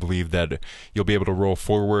leads me to believe that you'll be able to roll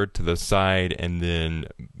forward, to the side, and then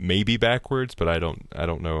maybe backwards, but I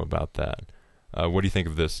don't know about that. What do you think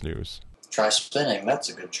of this news? Try spinning. That's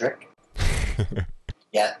a good trick.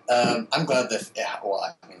 Yeah, I'm glad that. Yeah, well,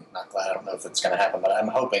 I mean, not glad. I don't know if it's going to happen, but I'm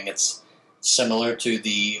hoping it's similar to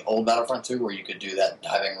the old Battlefront 2, where you could do that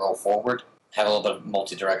diving roll forward, have a little bit of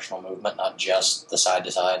multi-directional movement, not just the side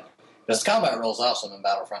to side. Because the combat roll is awesome in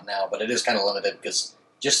Battlefront now, but it is kind of limited because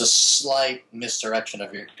just a slight misdirection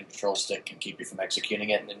of your control stick can keep you from executing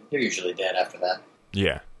it, and you're usually dead after that.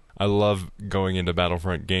 Yeah. I love going into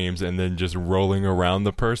Battlefront games and then just rolling around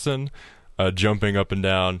the person, jumping up and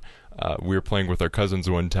down. We were playing with our cousins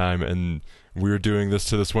one time, and we were doing this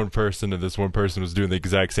to this one person, and this one person was doing the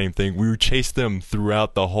exact same thing. We chased them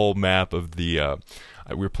throughout the whole map of the...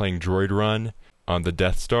 we were playing Droid Run on the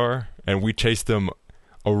Death Star, and we chased them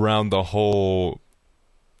around the whole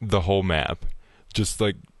map, just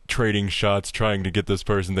like trading shots, trying to get this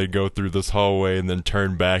person. They'd go through this hallway and then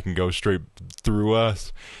turn back and go straight through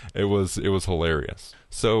us. It was hilarious.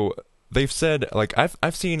 So they've said, like,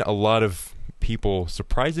 I've seen a lot of people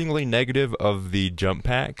surprisingly negative of the jump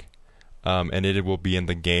pack, and it will be in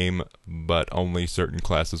the game, but only certain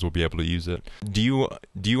classes will be able to use it. Do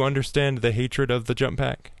you understand the hatred of the jump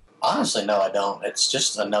pack? Honestly, no, I don't. It's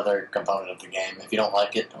just another component of the game. If you don't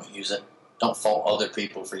like it, don't use it. Don't fault other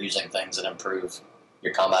people for using things that improve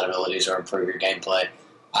your combat abilities or improve your gameplay.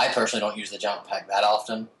 I personally don't use the jump pack that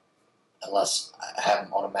often, unless I have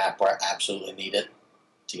them on a map where I absolutely need it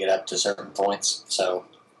to get up to certain points. So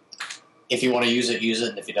if you want to use it, use it,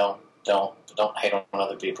 and if you don't hate on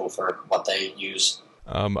other people for what they use.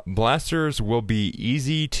 Blasters will be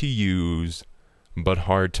easy to use, but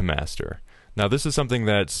hard to master. Now, this is something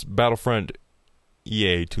that's Battlefront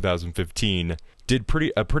EA 2015 did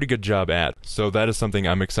a pretty good job at. So that is something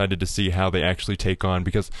I'm excited to see how they actually take on,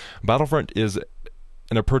 because Battlefront is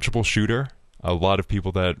an approachable shooter. A lot of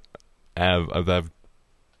people that have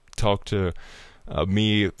talked to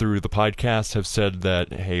me through the podcast have said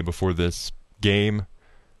that, hey, before this game,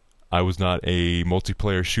 I was not a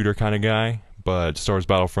multiplayer shooter kind of guy, but Star Wars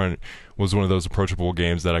Battlefront was one of those approachable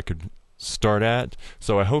games that I could start at.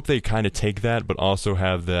 So I hope they kind of take that, but also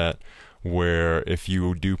have that where if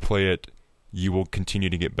you do play it, you will continue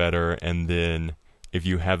to get better, and then if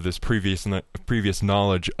you have this previous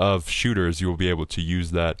knowledge of shooters, you will be able to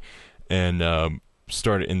use that and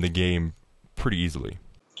start it in the game pretty easily.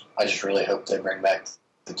 I just really hope they bring back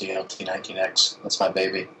the DLT-19X. That's my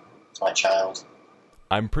baby. It's my child.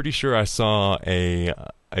 I'm pretty sure I saw a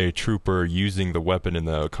trooper using the weapon in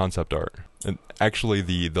the concept art, and actually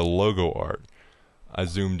the logo art. I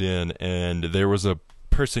zoomed in, and there was a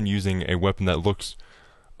person using a weapon that looks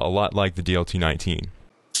a lot like the DLT-19.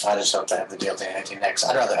 I just hope they have the DLT-19X.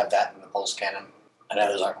 I'd rather have that than the pulse cannon. I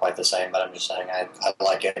know those aren't quite the same, but I'm just saying I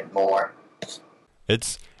like it more.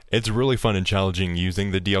 It's really fun and challenging using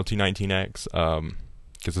the DLT-19X,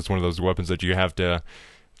 because it's one of those weapons that you have to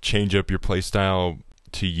change up your playstyle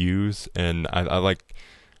to use, and I like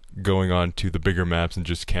going on to the bigger maps and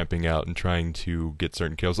just camping out and trying to get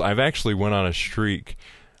certain kills. I've actually went on a streak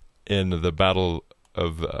in the battle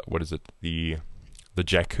of the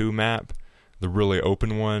Jakku map, the really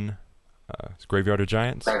open one, Graveyard of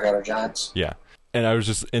Giants. Graveyard of Giants. Yeah, and I was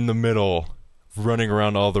just in the middle, running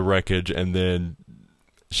around all the wreckage, and then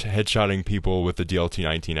headshotting people with the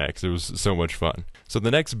DLT-19X. It was so much fun. So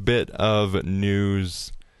the next bit of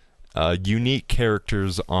news: unique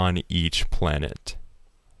characters on each planet,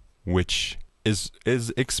 which is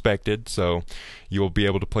expected. So you'll be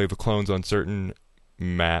able to play the clones on certain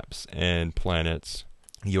maps and planets.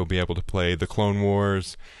 You'll be able to play the Clone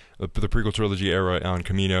Wars, the prequel trilogy era on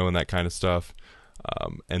Kamino and that kind of stuff.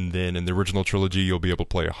 And then in the original trilogy, you'll be able to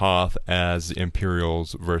play Hoth as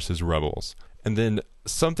Imperials versus Rebels. And then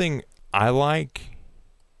something I like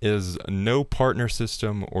is no partner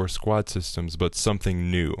system or squad systems, but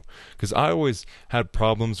something new. Because I always had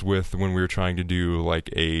problems with when we were trying to do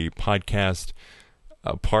like a podcast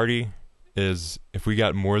party, is if we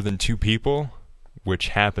got more than 2 people, which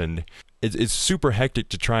happened, it's super hectic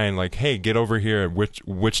to try and like, hey, get over here,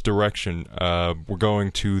 which direction, we're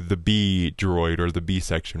going to the B droid or the B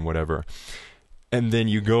section, whatever. And then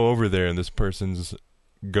you go over there and this person's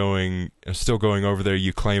still going over there,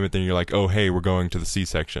 you claim it, then you're like, oh hey, we're going to the C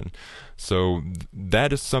section. So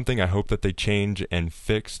that is something I hope that they change and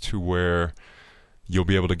fix to where you'll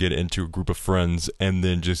be able to get into a group of friends and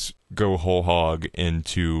then just go whole hog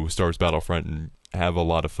into Star Wars Battlefront and have a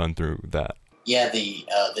lot of fun through that. Yeah, the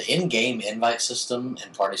in-game invite system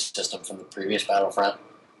and party system from the previous Battlefront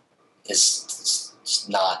is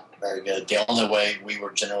not very good. The only way we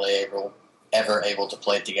were generally ever able to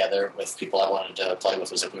play together with people I wanted to play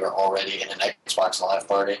with was if we were already in an Xbox Live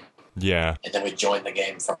party. Yeah. And then we joined the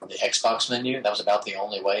game from the Xbox menu. That was about the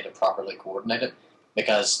only way to properly coordinate it.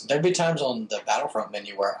 Because there'd be times on the Battlefront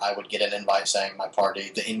menu where I would get an invite saying my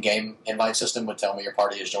party, the in-game invite system would tell me your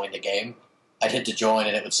party has joined the game. I'd hit to join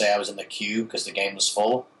and it would say I was in the queue because the game was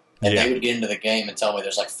full. And they would get into the game and tell me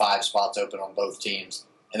there's like 5 spots open on both teams.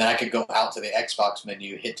 And then I could go out to the Xbox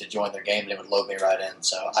menu, hit to join their game, and it would load me right in.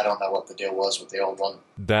 So I don't know what the deal was with the old one.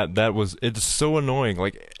 It's so annoying.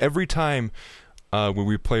 Like every time when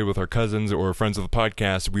we play with our cousins or friends of the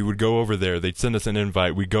podcast, we would go over there. They'd send us an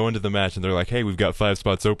invite. We'd go into the match, and they're like, "Hey, we've got 5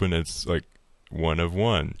 spots open." It's like 1 of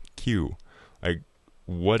 1 queue. Like,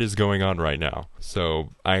 what is going on right now? So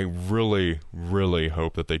I really, really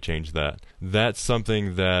hope that they change that. That's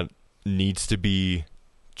something that needs to be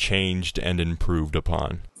changed and improved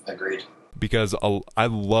upon. Agreed. Because I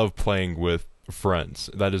love playing with friends.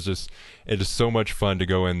 It is so much fun to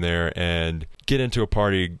go in there and get into a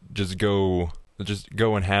party, just go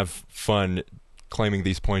and have fun claiming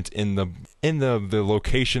these points in the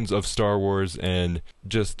locations of Star Wars and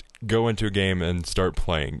just go into a game and start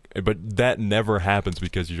playing. But that never happens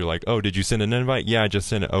because you're like, oh, did you send an invite? Yeah, I just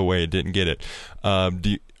sent it. Oh, wait, didn't get it.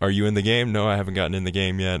 Are you in the game? No, I haven't gotten in the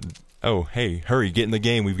game yet. Oh, hey, hurry, get in the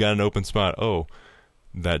game. We've got an open spot. Oh,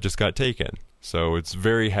 that just got taken. So it's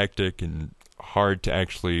very hectic and hard to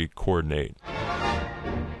actually coordinate.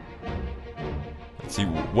 Let's see,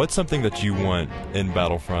 what's something that you want in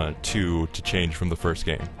Battlefront 2 to change from the first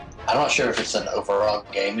game? I'm not sure if it's an overall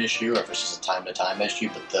game issue or if it's just a time-to-time issue,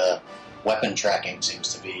 but the weapon tracking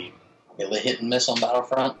seems to be really hit and miss on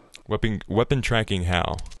Battlefront. Weapon tracking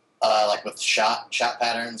how? Like with shot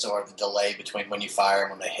patterns or the delay between when you fire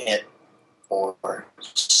and when they hit, or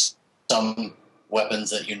some weapons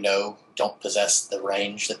that you know don't possess the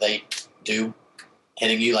range that they do,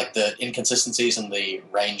 hitting you, like the inconsistencies in the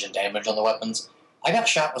range and damage on the weapons. I got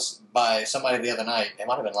shot by somebody the other night, it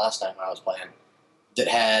might have been last night when I was playing, that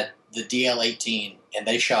had the DL-18, and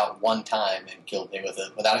they shot one time and killed me with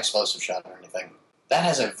it without explosive shot or anything. That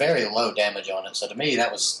has a very low damage on it, so to me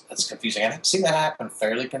that's confusing. I've seen that happen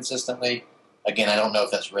fairly consistently. Again, I don't know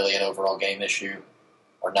if that's really an overall game issue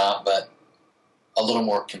or not, but a little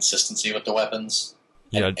more consistency with the weapons.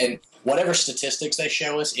 Yeah. And whatever statistics they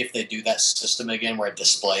show us, if they do that system again where it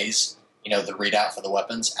displays, the readout for the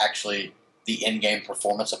weapons, actually the in-game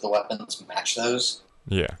performance of the weapons match those.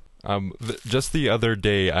 Yeah. Just the other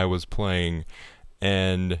day I was playing,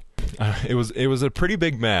 and it was a pretty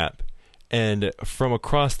big map, and from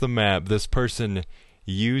across the map, this person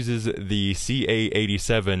uses the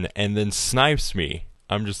CA-87 and then snipes me.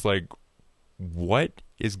 I'm just like, what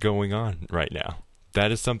is going on right now?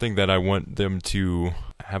 That is something that I want them to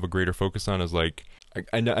have a greater focus on. Is like,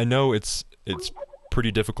 I know it's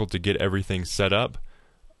pretty difficult to get everything set up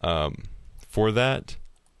for that,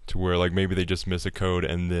 to where like maybe they just miss a code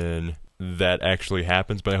and then that actually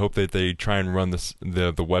happens. But I hope that they try and run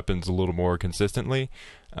the weapons a little more consistently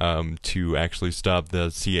to actually stop the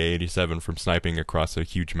CA-87 from sniping across a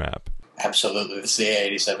huge map. Absolutely, the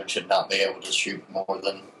CA-87 should not be able to shoot more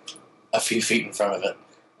than a few feet in front of it,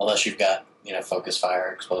 unless you've got focus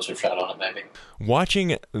fire, explosive shot on it, maybe.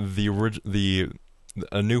 Watching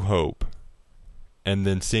A New Hope, and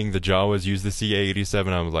then seeing the Jawas use the CA-87,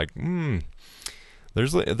 I was like,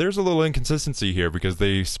 there's a little inconsistency here, because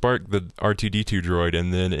they spark the R2-D2 droid,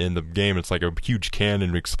 and then in the game it's like a huge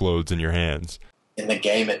cannon explodes in your hands. In the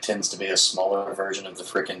game, it tends to be a smaller version of the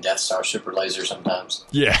freaking Death Star super laser sometimes.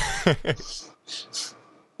 Yeah.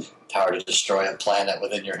 Power to destroy a planet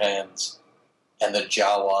within your hands. And the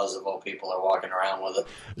Jawas, of all people, are walking around with it.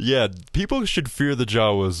 Yeah, people should fear the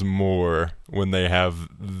Jawas more when they have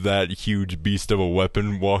that huge beast of a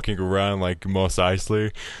weapon walking around like Mos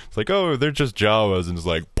Eisley. It's like, oh, they're just Jawas, and it's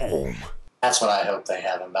like, boom. That's what I hope they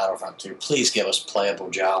have in Battlefront 2. Please give us playable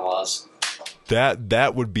Jawas.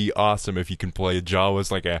 That would be awesome if you can play Jawas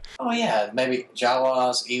like a... Oh, yeah, maybe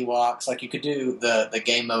Jawas, Ewoks. Like, you could do the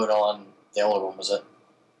game mode on the older one, was it?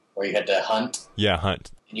 Where you had to hunt? Yeah,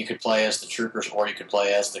 hunt. And you could play as the troopers, or you could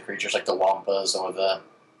play as the creatures like the Wampas or the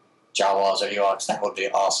Jawas or Ewoks. That would be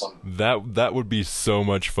awesome. That would be so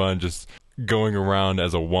much fun, just going around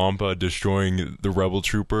as a Wampa, destroying the rebel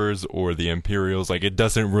troopers or the Imperials. Like, it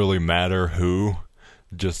doesn't really matter who.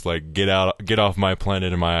 Just, like, get off my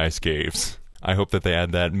planet and my ice caves. I hope that they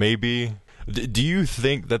add that. Maybe... do you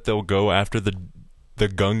think that they'll go after the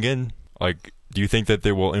Gungan? Like, do you think that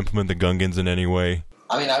they will implement the Gungans in any way?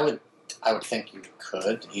 I mean, I would think you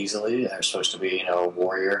could easily. They're supposed to be, a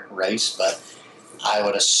warrior race, but I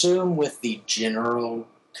would assume with the general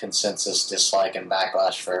consensus dislike and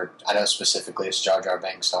backlash for, I know specifically it's Jar Jar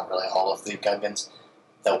Binks, not really all of the Gungans,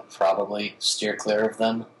 they'll probably steer clear of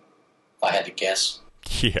them, if I had to guess.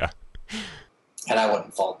 Yeah. And I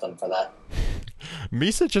wouldn't fault them for that.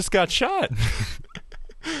 Misa just got shot.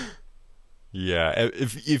 Yeah,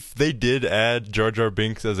 if they did add Jar Jar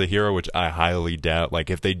Binks as a hero, which I highly doubt, like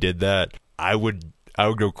if they did that, I would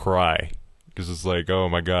go cry because it's like, oh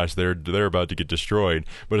my gosh, they're about to get destroyed.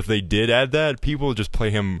 But if they did add that, people would just play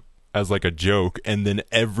him as like a joke, and then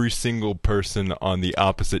every single person on the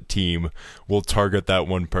opposite team will target that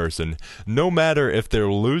one person. No matter if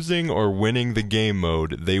they're losing or winning the game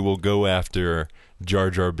mode, they will go after Jar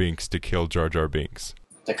Jar Binks to kill Jar Jar Binks.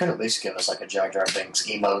 They could at least give us like a Jar Jar Binks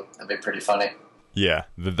emote. That'd be pretty funny. Yeah,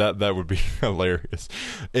 that would be hilarious.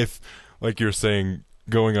 If, like you're saying,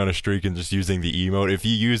 going on a streak and just using the emote, if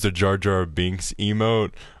you use a Jar Jar Binks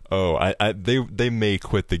emote, they may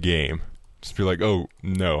quit the game. Just be like, oh,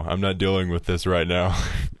 no, I'm not dealing with this right now.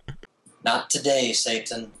 Not today,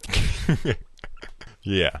 Satan.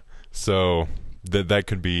 Yeah, so that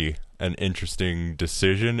could be an interesting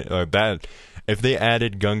decision. That if they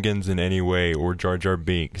added Gungans in any way or Jar Jar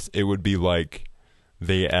Binks, it would be like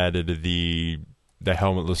they added the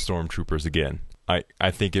helmetless stormtroopers again. I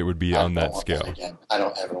think it would be on that scale. That again. I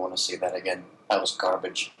don't ever want to see that again. That was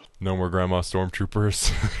garbage. No more Grandma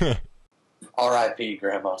Stormtroopers. R.I.P.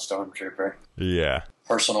 Grandma Stormtrooper. Yeah.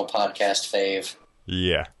 Personal podcast fave.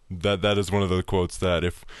 Yeah. That is one of the quotes that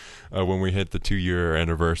if when we hit the 2-year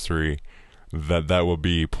anniversary, that will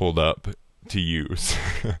be pulled up to use.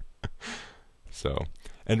 So,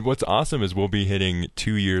 and what's awesome is we'll be hitting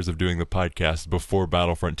 2 years of doing the podcast before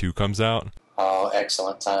Battlefront 2 comes out. Oh,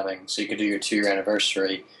 excellent timing. So you could do your 2-year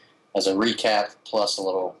anniversary as a recap plus a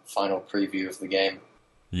little final preview of the game.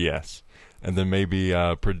 Yes. And then maybe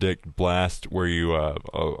predict Blast where you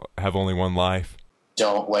have only one life.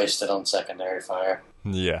 Don't waste it on secondary fire.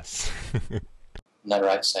 Yes. Isn't that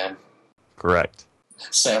right, Sam? Correct.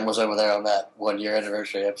 Sam was over there on that 1-year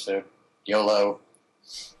anniversary episode. YOLO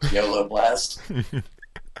Blast.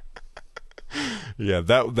 Yeah,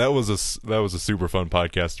 that was a super fun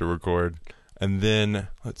podcast to record. And then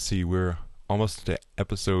let's see, we're almost to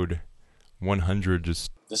episode 100. This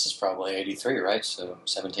is probably 83, right? So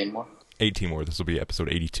 17 more. 18 more. This will be episode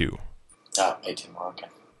 82. Oh, 18 more. Okay.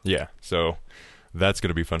 Yeah, so that's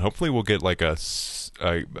gonna be fun. Hopefully, we'll get like a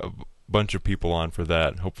bunch of people on for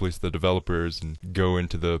that. Hopefully, it's the developers and go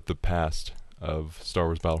into the past of Star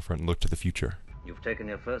Wars Battlefront and look to the future. You've taken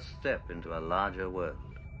your first step into a larger world.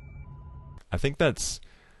 I think that's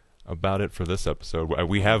about it for this episode.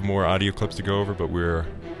 We have more audio clips to go over, but we're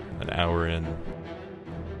an hour in.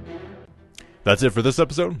 That's it for this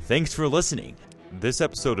episode. Thanks for listening. This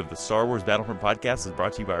episode of the Star Wars Battlefront podcast is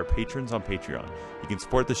brought to you by our patrons on Patreon. You can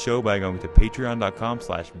support the show by going to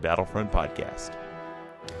patreon.com/battlefrontpodcast.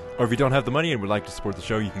 Or if you don't have the money and would like to support the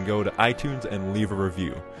show, you can go to iTunes and leave a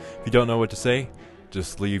review. If you don't know what to say,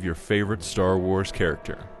 just leave your favorite Star Wars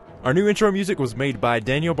character. Our new intro music was made by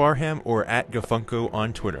Daniel Barham or @Gafunko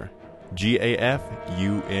on Twitter.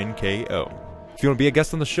 GAFUNKO. If you want to be a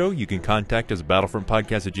guest on the show, you can contact us at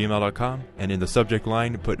battlefrontpodcast@gmail.com, and in the subject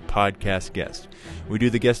line, put podcast guest. We do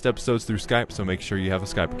the guest episodes through Skype, so make sure you have a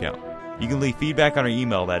Skype account. You can leave feedback on our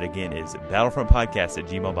email, that again is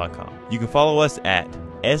battlefrontpodcast@gmail.com. You can follow us at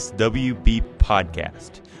SWBP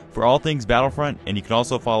Podcast for all things Battlefront, and you can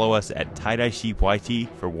also follow us at Tie-Dye Sheep YT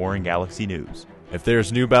for Warring Galaxy news. If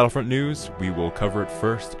there's new Battlefront news, we will cover it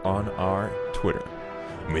first on our Twitter.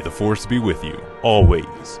 May the Force be with you,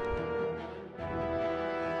 always.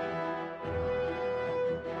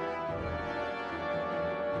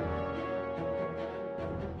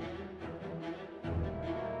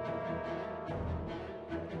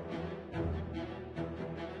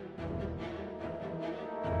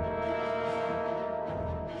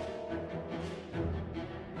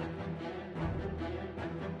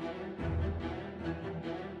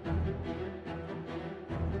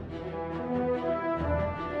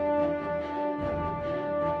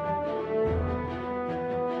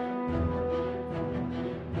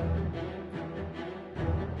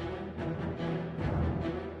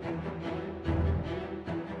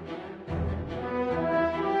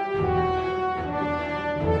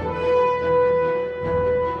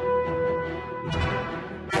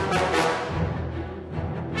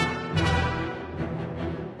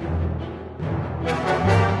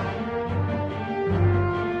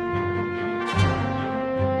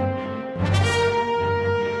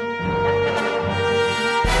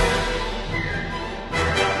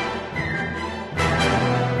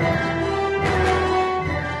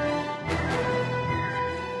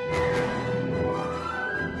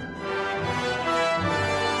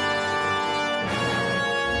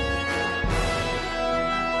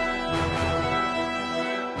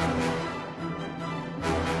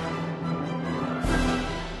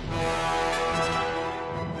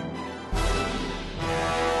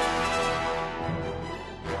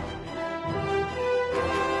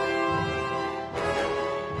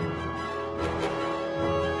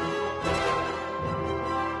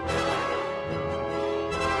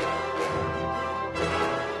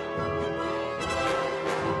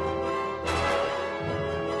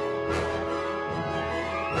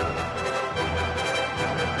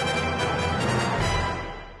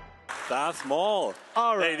 Darth Maul,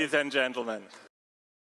 All right. ladies and gentlemen.